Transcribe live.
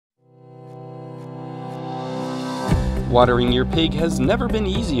Watering your pig has never been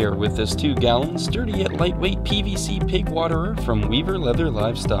easier with this 2-gallon, sturdy yet lightweight PVC pig waterer from Weaver Leather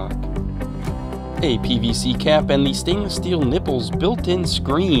Livestock. A PVC cap and the stainless steel nipple's built-in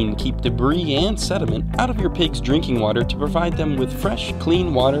screen keep debris and sediment out of your pig's drinking water to provide them with fresh,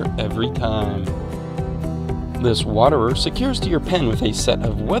 clean water every time. This waterer secures to your pen with a set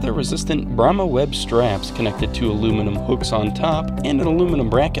of weather-resistant Brahma Webb straps connected to aluminum hooks on top and an aluminum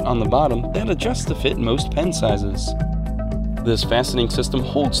bracket on the bottom that adjusts to fit most pen sizes. This fastening system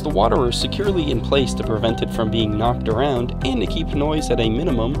holds the waterer securely in place to prevent it from being knocked around and to keep noise at a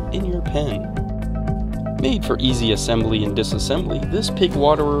minimum in your pen. Made for easy assembly and disassembly, this pig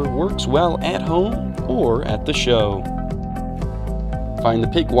waterer works well at home or at the show. Find the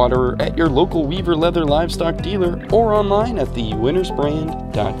pig waterer at your local Weaver Leather Livestock dealer or online at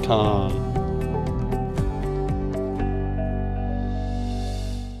thewinnersbrand.com.